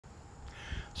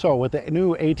So with the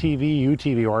new ATV,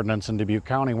 UTV ordinance in Dubuque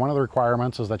County, one of the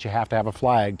requirements is that you have to have a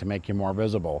flag to make you more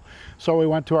visible. So we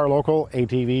went to our local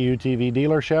ATV, UTV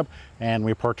dealership and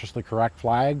we purchased the correct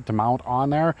flag to mount on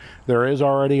there. There is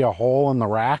already a hole in the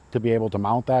rack to be able to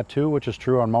mount that to, which is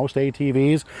true on most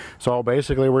ATVs. So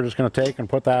basically we're just going to take and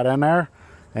put that in there,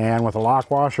 and with a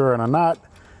lock washer and a nut,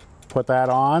 put that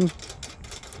on,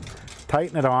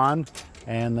 tighten it on,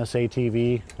 and this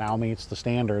ATV now meets the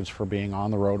standards for being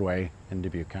on the roadway in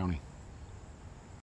Dubuque County.